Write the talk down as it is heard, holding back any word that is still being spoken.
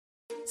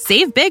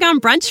Save big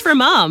on brunch for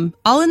mom,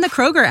 all in the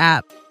Kroger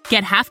app.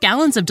 Get half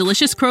gallons of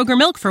delicious Kroger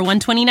milk for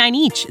 $1.29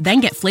 each.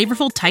 Then get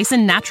flavorful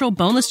Tyson natural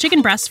boneless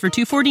chicken breasts for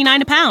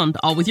 $2.49 a pound,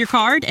 all with your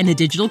card and a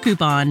digital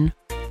coupon.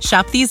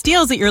 Shop these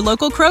deals at your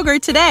local Kroger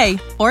today,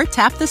 or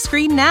tap the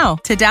screen now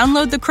to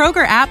download the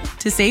Kroger app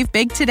to save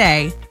big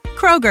today.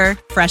 Kroger,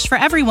 fresh for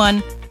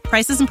everyone.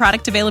 Prices and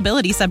product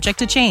availability subject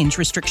to change.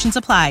 Restrictions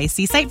apply.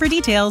 See site for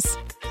details.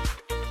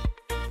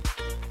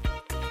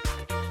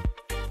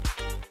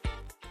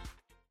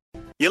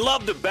 You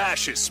love to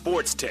bash his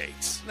sports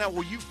takes. Now,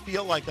 will you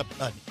feel like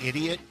an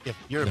idiot if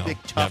you're No, a big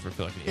tough? never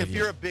feel like an if idiot.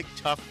 you're a big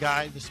tough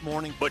guy this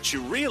morning, But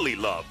you really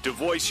love to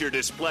voice your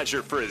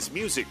displeasure for his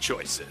music he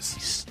choices.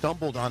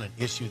 stumbled on an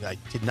issue that I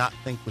did not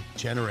think would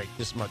generate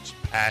this much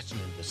passion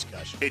and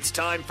discussion. It's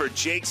time for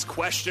Jake's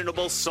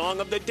questionable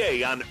song of the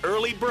day on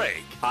Early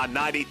Break on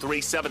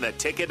 93.7 The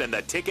Ticket and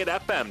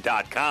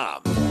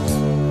theticketfm.com.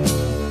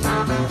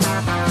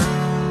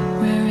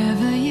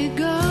 Wherever you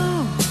go,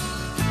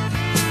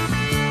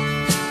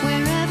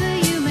 wherever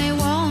you may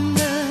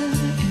wander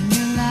in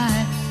your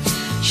life,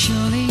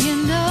 surely you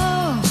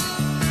know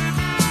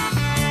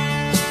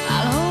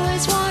I'll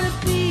always want to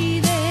be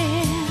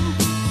there,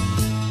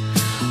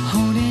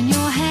 holding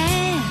your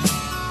hand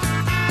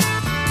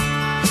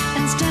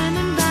and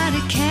standing by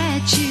to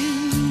catch you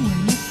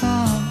when you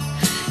fall,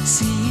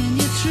 seeing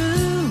you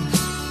through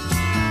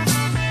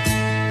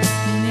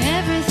in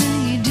everything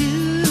you do.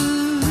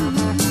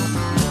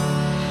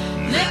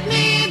 Let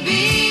me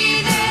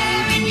be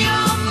there in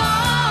your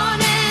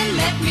morning,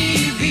 let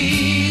me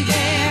be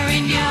there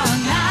in your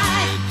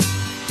night.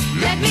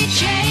 Let me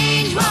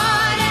change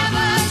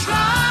whatever's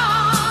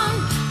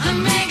wrong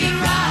and make it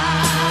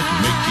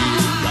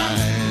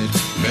right.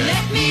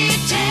 Let me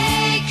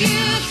take you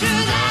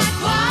through that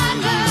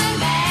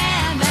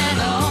wonderland that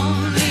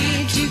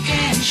only two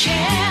can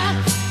share.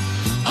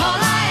 All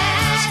I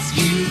ask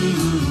you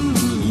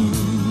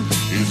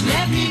is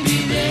let me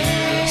be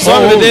there.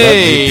 Song of the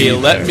day,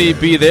 Let Me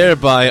Be There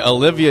by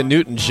Olivia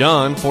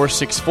Newton-John,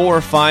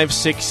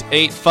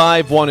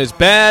 464-5685. 1 is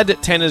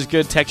bad, 10 is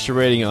good. Text your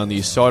rating on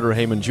the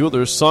Sauter-Heyman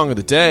Jewelers Song of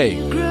the Day.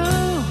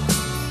 Grow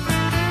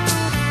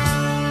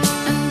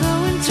and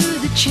going through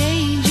the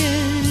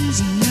changes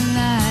in your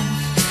life.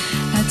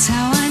 That's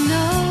how I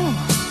know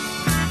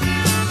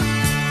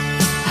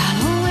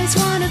I'll always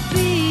want to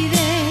be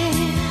there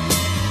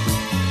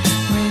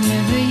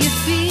whenever you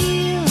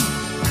feel.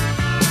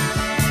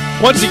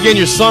 Once again,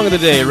 your Song of the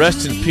Day.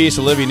 Rest in peace,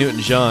 Olivia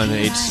Newton-John,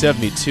 age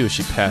 72.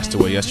 She passed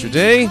away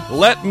yesterday.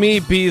 Let Me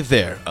Be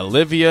There,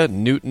 Olivia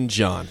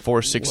Newton-John,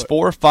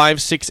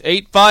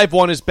 464-5685.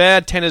 1 is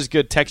bad, 10 is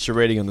good. Text your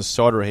rating on the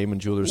Sauter-Heyman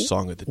Jewelers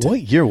Song of the Day.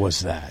 What year was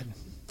that?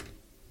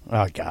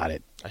 Oh, got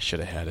it. I should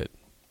have had it.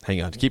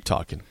 Hang on, keep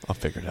talking. I'll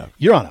figure it out.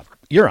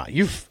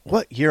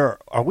 What year?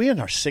 Are we in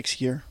our 6th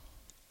year?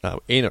 We're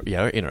in our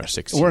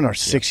 6th We're in our year.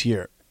 6th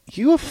year.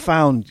 You have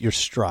found your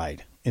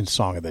stride in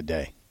Song of the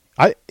Day.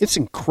 It's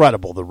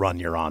incredible the run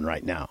you're on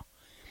right now.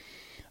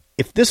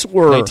 If this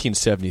were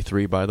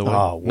 1973, by the way.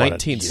 Oh, what a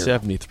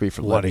 1973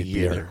 for What Let a Me Be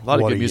year. There. A lot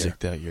of What good a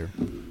music year. that year.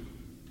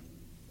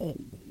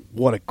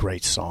 what a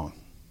great song.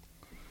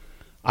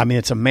 I mean,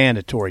 it's a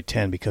mandatory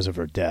 10 because of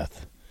her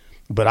death.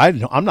 But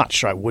I'm not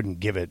sure I wouldn't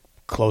give it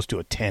close to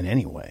a 10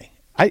 anyway.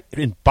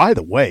 And by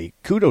the way,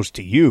 kudos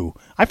to you.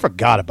 I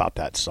forgot about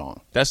that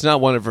song. That's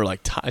not one of her,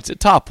 it's a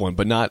top one,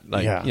 but not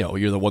Yeah.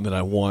 You're the one that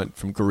I want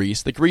from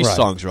Grease. The Grease Right.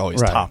 songs are always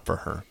Right. top for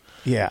her.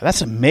 Yeah,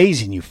 that's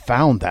amazing you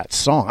found that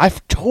song.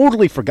 I've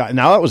totally forgotten.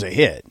 Now, that was a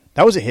hit.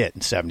 That was a hit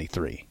in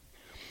 73.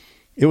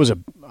 It was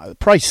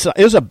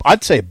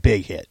I'd say a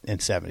big hit in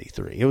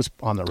 73. It was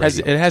on the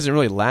radio. It hasn't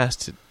really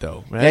lasted,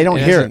 though. Right? They don't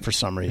hear hasn't- it for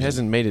some reason. It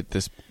hasn't made it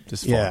this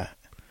far. Yeah.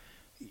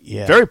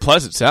 Yeah. Very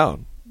pleasant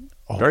sound.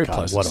 Oh, Very God,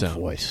 pleasant what a sound.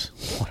 voice.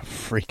 What a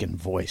freaking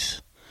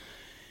voice.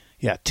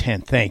 Yeah,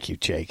 10. Thank you,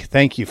 Jake.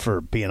 Thank you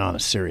for being on a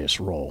serious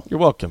roll. You're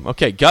welcome.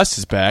 Okay, Gus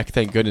is back.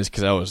 Thank goodness,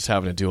 because I was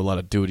having to do a lot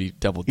of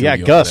double duty. Yeah,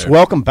 over Gus, there.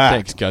 welcome back.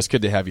 Thanks, Gus.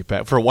 Good to have you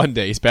back. For one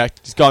day, he's back.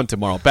 He's gone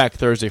tomorrow. Back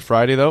Thursday,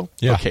 Friday, though?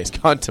 Yeah. Okay, he's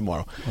gone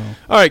tomorrow.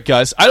 All right,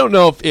 Gus. I don't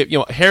know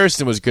if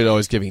Harrison was good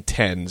always giving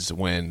 10s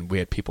when we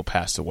had people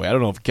pass away. I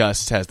don't know if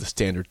Gus has the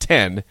standard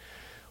 10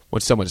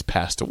 when someone has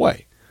passed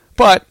away.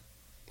 But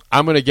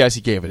I'm going to guess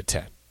he gave it a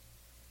 10.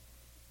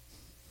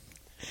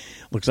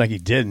 Looks like he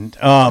didn't.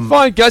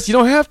 Fine, Gus. You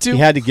don't have to. He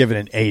had to give it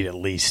an 8 at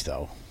least,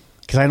 though.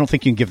 Because I don't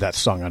think you can give that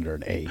song under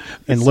an 8.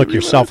 And look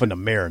yourself in the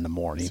mirror in the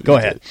morning. Go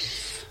ahead.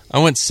 I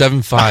went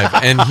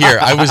 7.5, and here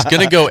I was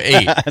gonna go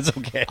 8. That's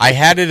okay. I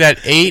had it at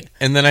 8,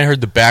 and then I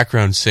heard the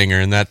background singer,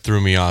 and that threw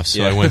me off.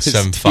 So I went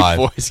 7.5.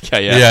 Voice guy,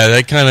 yeah. Yeah,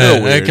 that kind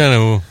Real weird. of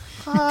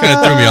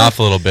threw me off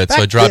a little bit.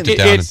 So I dropped it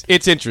down.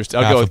 It's interesting.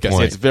 I'll half go a with Gus.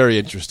 point. It's very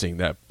interesting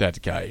that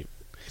guy.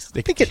 I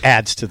think it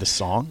adds to the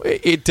song.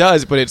 It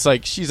does, but it's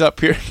like she's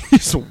up here,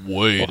 he's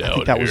way Well, down I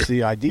think that here. was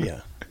the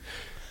idea.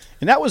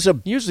 And that was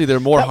Usually they're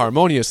more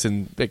harmonious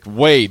and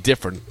way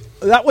different.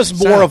 more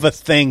sound. of a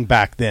thing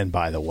back then,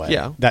 by the way.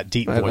 Yeah, That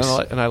deep voice.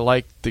 and I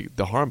like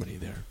the harmony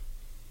there.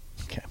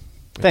 Okay.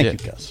 I Thank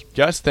did. you, Gus.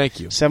 Gus, thank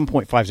you.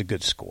 7.5 is a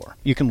good score.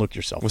 You can look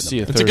yourself We'll in the see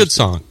you mirror. It's a good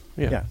song.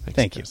 Yeah. thanks,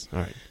 Thank you. Chris. All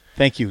right.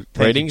 Thank you.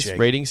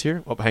 Ratings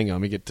here. Oh, hang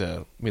on.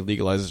 Let me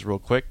legalize this real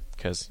quick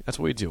because that's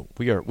what we do.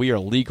 We are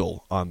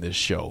legal on this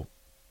show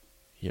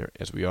here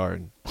as we are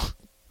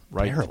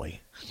right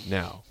Barely.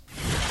 now.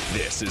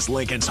 This is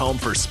Lincoln's home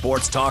for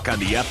sports talk on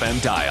the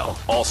FM dial.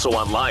 Also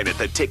online at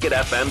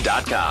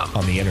theticketfm.com.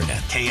 On the internet.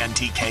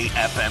 KNTK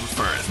FM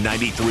Firth.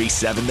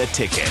 93.7 The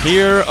Ticket.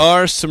 Here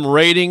are some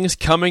ratings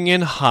coming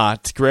in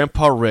hot.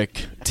 Grandpa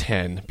Rick,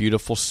 10.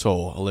 Beautiful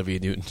soul. Olivia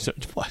Newton.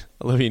 What?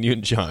 Olivia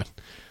Newton-John.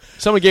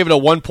 Someone gave it a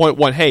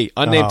 1.1. Hey,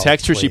 unnamed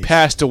texter, she please.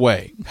 passed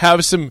away.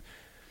 Have some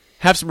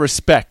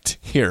respect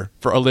here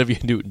for Olivia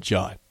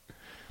Newton-John.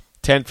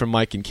 10 from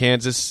Mike in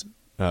Kansas.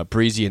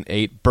 Breezy an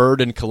 8.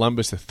 Bird in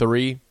Columbus a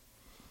 3.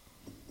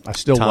 I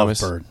still love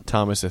Bird.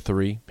 Thomas a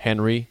 3.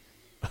 Henry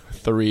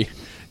 3.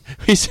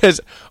 He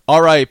says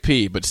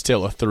R.I.P. but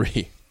still a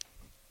 3.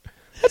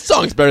 That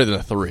song's better than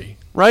a 3,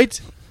 right?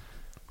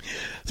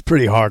 It's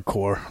pretty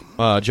hardcore.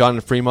 John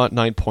in Fremont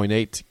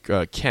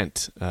 9.8.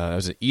 Kent. That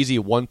was an easy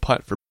one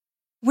putt for.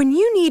 When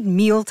you need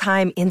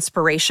mealtime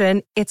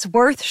inspiration, it's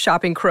worth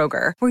shopping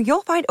Kroger, where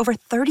you'll find over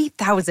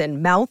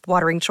 30,000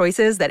 mouth-watering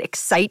choices that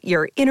excite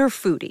your inner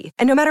foodie.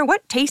 And no matter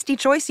what tasty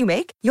choice you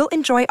make, you'll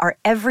enjoy our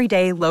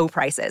everyday low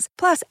prices,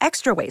 plus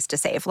extra ways to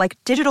save, like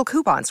digital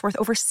coupons worth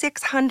over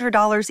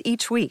 $600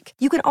 each week.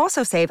 You can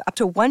also save up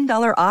to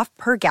 $1 off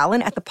per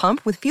gallon at the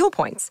pump with fuel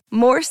points.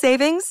 More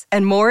savings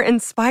and more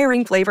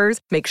inspiring flavors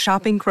make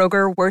shopping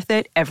Kroger worth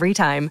it every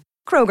time.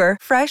 Kroger,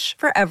 fresh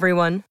for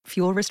everyone.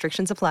 Fuel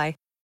restrictions apply.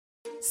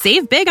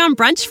 Save big on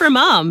brunch for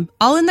mom,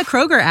 all in the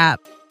Kroger app.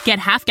 Get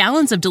half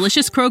gallons of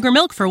delicious Kroger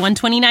milk for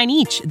 $1.29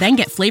 each. Then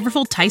get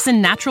flavorful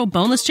Tyson natural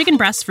boneless chicken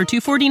breasts for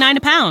 $2.49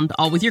 a pound,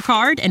 all with your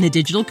card and a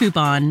digital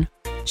coupon.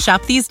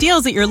 Shop these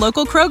deals at your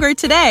local Kroger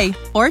today,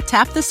 or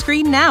tap the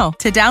screen now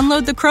to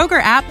download the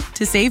Kroger app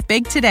to save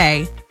big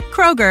today.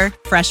 Kroger,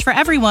 fresh for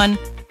everyone.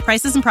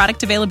 Prices and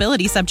product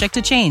availability subject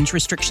to change.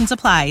 Restrictions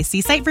apply.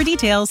 See site for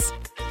details.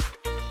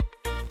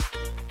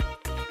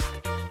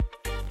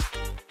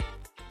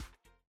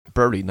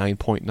 Birdie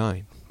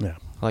 9.9. Yeah.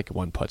 I like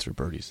one putts for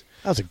birdies.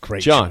 That was a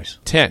great John, choice.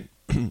 10.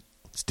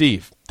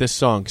 Steve, this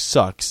song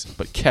sucks,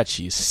 but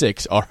catchy.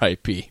 6.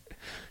 R.I.P.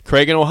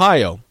 Craig in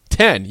Ohio,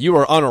 10. You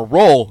are on a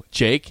roll,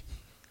 Jake.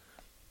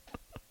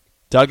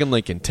 Doug in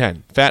Lincoln,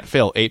 10. Fat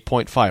Phil,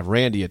 8.5.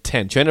 Randy, a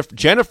 10.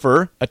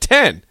 Jennifer, a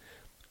 10.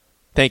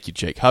 Thank you,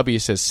 Jake. Hubby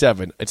says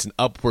 7. It's an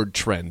upward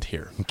trend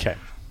here. Okay.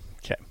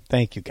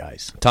 Thank you,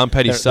 guys. Tom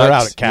Petty They're sucks.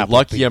 out at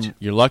Capitol Beach.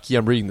 You're lucky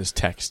I'm reading this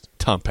text.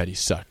 Tom Petty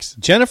sucks.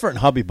 Jennifer and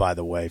hubby, by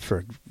the way,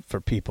 for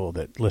people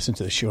that listen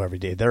to the show every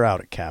day, they're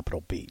out at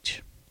Capitol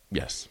Beach.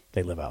 Yes.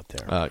 They live out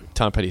there.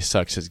 Tom Petty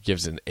sucks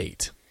gives an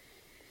 8.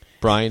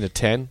 Brian, a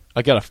 10.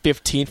 I got a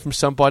 15 from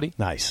somebody.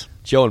 Nice.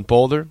 Joe in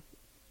Boulder.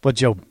 What'd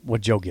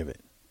Joe give it?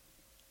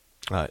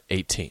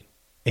 18.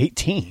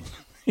 18.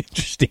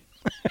 Interesting.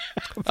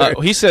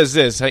 He says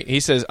this. He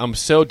says, I'm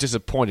so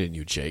disappointed in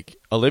you, Jake.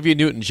 Olivia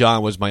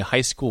Newton-John was my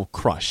high school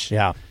crush.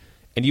 Yeah.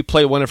 And you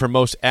played one of her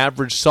most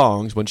average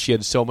songs when she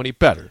had so many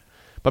better.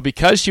 But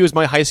because she was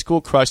my high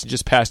school crush and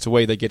just passed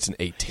away, that gets an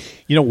 18.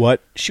 You know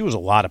what? She was a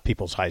lot of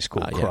people's high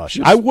school Yeah. crush.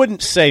 I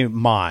wouldn't say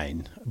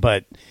mine,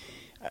 but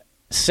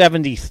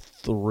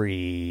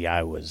 73,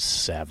 I was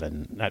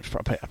 7.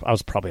 I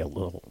was probably a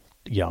little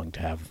young to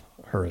have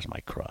her as my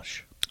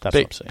crush. That's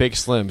what I'm saying. Big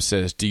Slim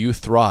says, do you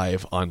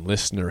thrive on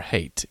listener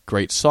hate?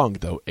 Great song,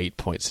 though,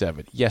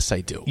 8.7. Yes, I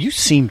do. You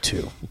seem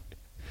to.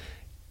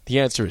 The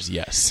answer is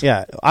yes.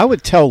 Yeah, I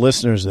would tell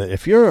listeners that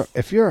if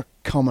you're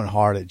coming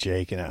hard at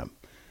Jake in a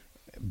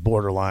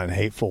borderline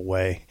hateful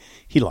way,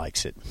 he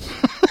likes it.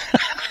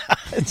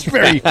 It's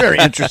very, very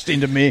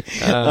interesting to me.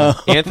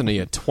 Anthony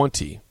at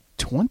 20.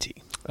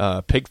 20.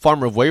 Pig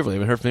Farmer of Waverly. I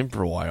haven't heard from him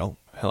for a while.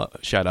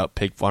 Shout out,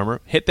 Pig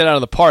Farmer. Hit that out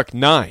of the park,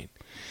 9.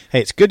 Hey,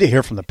 it's good to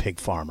hear from the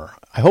pig farmer.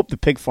 I hope the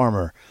pig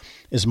farmer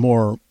is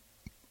more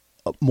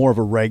of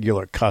a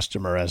regular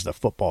customer as the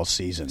football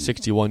season.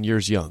 61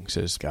 years young,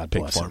 says God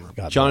Pig bless him. Farmer.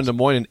 God John in bless Des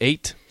Moines, an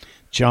 8.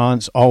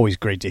 John's always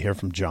great to hear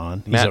from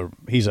John. Matt-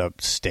 He's a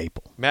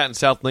staple. Matt in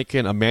South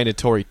Lincoln, a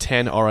mandatory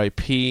 10.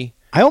 R.I.P.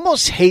 I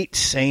almost hate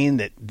saying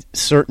that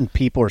certain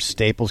people are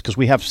staples because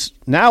we have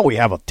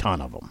a ton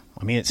of them.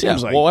 I mean, it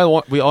seems like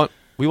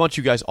we want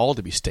you guys all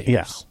to be staples.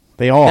 yeah,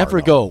 they are.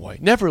 Never though. go away.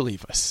 Never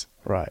leave us.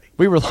 Right.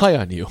 We rely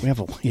on you.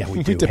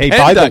 We do. depend Hey,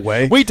 by the on-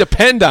 way, we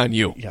depend on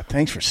you. yeah,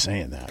 thanks for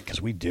saying that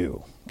because we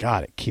do.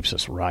 God, it keeps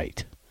us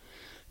right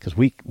because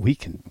we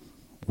can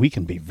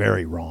be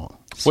very wrong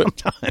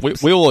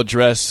sometimes. We will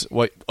address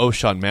what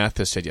O'Shawn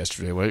Mathis said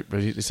yesterday. Right?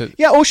 He said,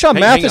 Yeah, O'Shawn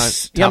hang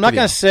Mathis. on, Yeah, I'm top not of the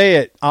going hour. to say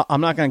it.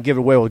 I'm not going to give it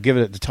away. We'll give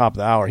it at the top of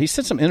the hour. He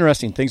said some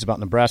interesting things about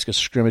Nebraska's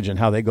scrimmage and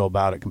how they go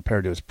about it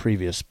compared to his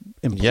previous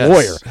employer.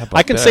 Yes, how about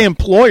I can that? say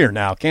employer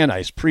now, can't I?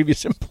 His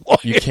previous employer.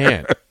 You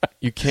can.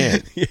 You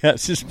can.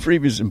 Yes, his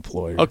previous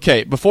employer.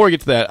 Okay, before we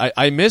get to that,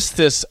 I missed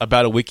this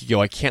about a week ago.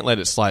 I can't let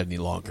it slide any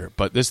longer.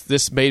 But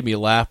this made me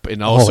laugh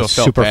and also it's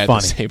felt super bad funny.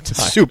 at the same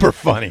time. Super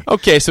funny.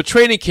 Okay, so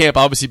training camp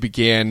obviously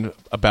began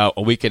about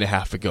a week and a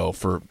half ago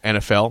for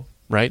NFL,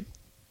 right?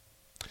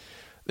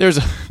 There's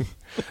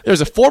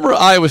There's a former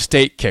Iowa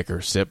State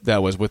kicker, Sip,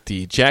 that was with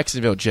the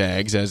Jacksonville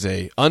Jags as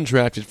a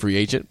undrafted free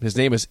agent. His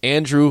name is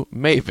Andrew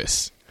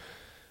Mavis.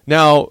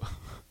 Now,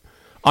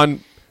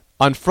 on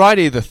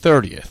Friday the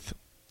 30th,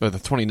 or the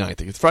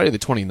 29th, it's Friday the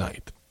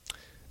 29th,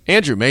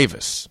 Andrew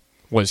Mavis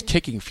was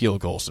kicking field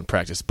goals in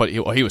practice, but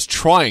he was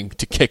trying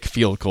to kick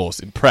field goals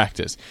in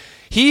practice.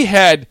 He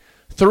had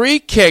 3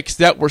 kicks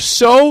that were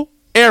so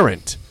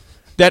errant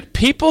that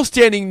people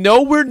standing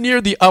nowhere near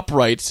the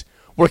uprights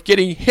were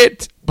getting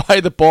hit by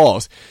the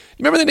balls.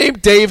 Remember the name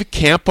Dave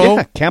Campo?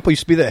 Yeah, Campo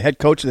used to be the head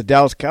coach of the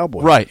Dallas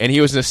Cowboys. Right, and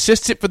he was an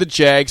assistant for the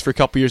Jags for a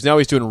couple years. Now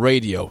he's doing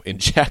radio in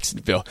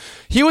Jacksonville.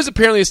 He was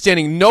apparently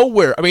standing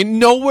nowhere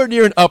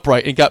near an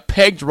upright, and got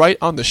pegged right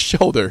on the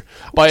shoulder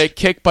by a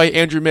kick by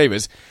Andrew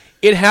Mavis.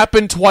 It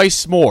happened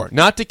twice more.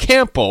 Not to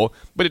Campo,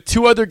 but to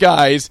 2 other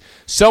guys.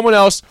 Someone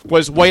else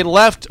was way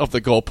left of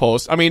the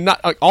goalpost.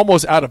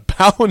 Almost out of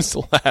bounds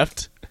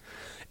left,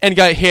 and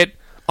got hit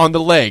on the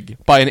leg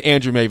by an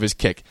Andrew Mavis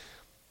kick.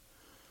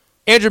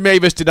 Andrew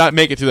Mavis did not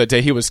make it through that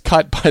day. He was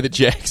cut by the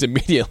Jags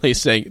immediately,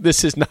 saying,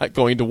 "This is not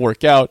going to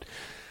work out.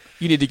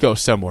 You need to go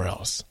somewhere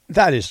else."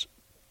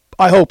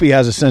 I hope he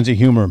has a sense of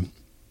humor,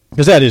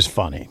 because that is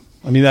funny.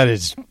 That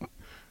is...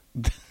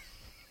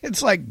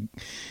 It's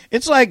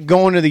like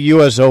going to the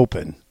U.S.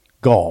 Open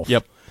golf.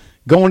 Yep.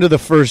 Going to the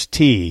first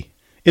tee.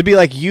 It'd be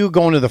like you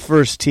going to the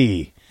first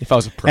tee. If I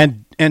was a pro.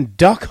 And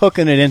duck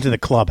hooking it into the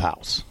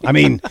clubhouse. How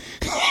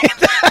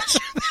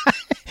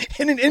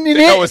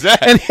was that?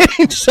 And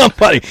hitting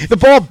somebody. The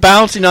ball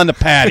bouncing on the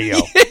patio.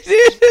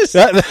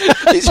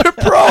 These are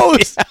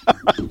pros.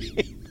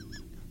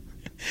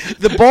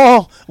 The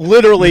ball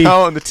literally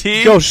on the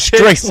tee goes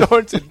straight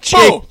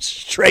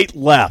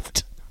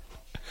left.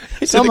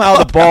 Somehow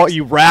the ball,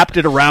 you wrapped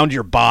it around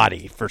your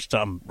body for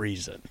some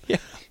reason. Yeah.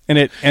 And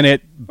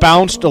it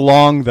bounced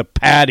along the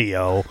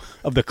patio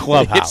of the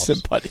clubhouse. Hit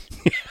somebody.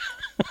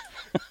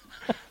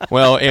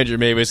 Well, Andrew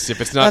Mavis,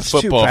 if it's not That's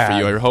football for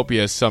you, I hope he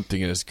has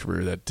something in his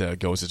career that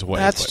goes his way.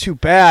 That's too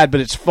bad, but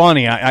it's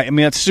funny.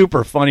 It's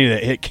super funny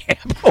that it hit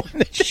Campo in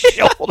the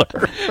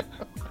shoulder.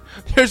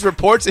 There's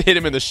reports that hit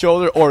him in the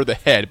shoulder or the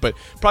head, but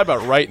probably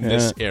about right in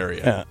this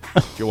area. Yeah.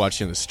 If you're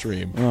watching the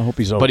stream. Well, I hope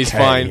he's okay. But he's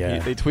fine. Yeah.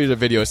 They tweeted a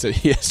video that said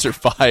he has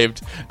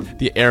survived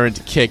the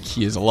errant kick.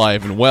 He is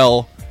alive and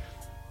well.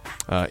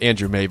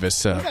 Andrew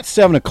Mavis. We got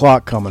 7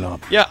 o'clock coming up.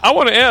 Yeah, I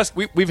want to ask.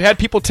 We've had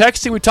people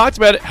texting. We talked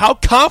about it. How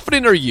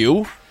confident are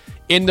you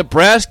in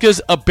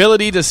Nebraska's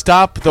ability to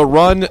stop the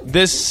run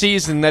this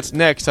season? That's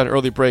next on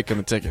Early Break on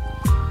the Ticket.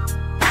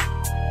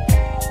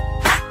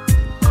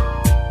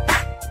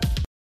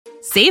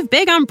 Save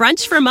big on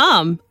brunch for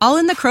mom, all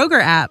in the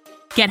Kroger app.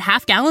 Get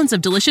half gallons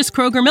of delicious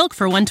Kroger milk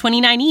for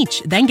 $1.29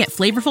 each. Then get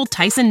flavorful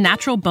Tyson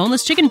natural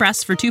boneless chicken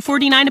breasts for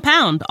 $2.49 a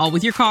pound, all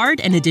with your card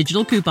and a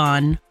digital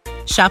coupon.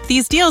 Shop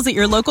these deals at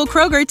your local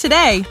Kroger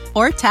today,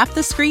 or tap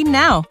the screen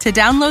now to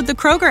download the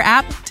Kroger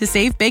app to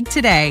save big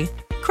today.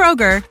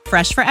 Kroger,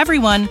 fresh for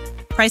everyone.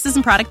 Prices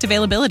and product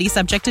availability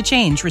subject to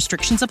change.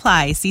 Restrictions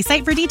apply. See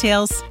site for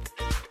details.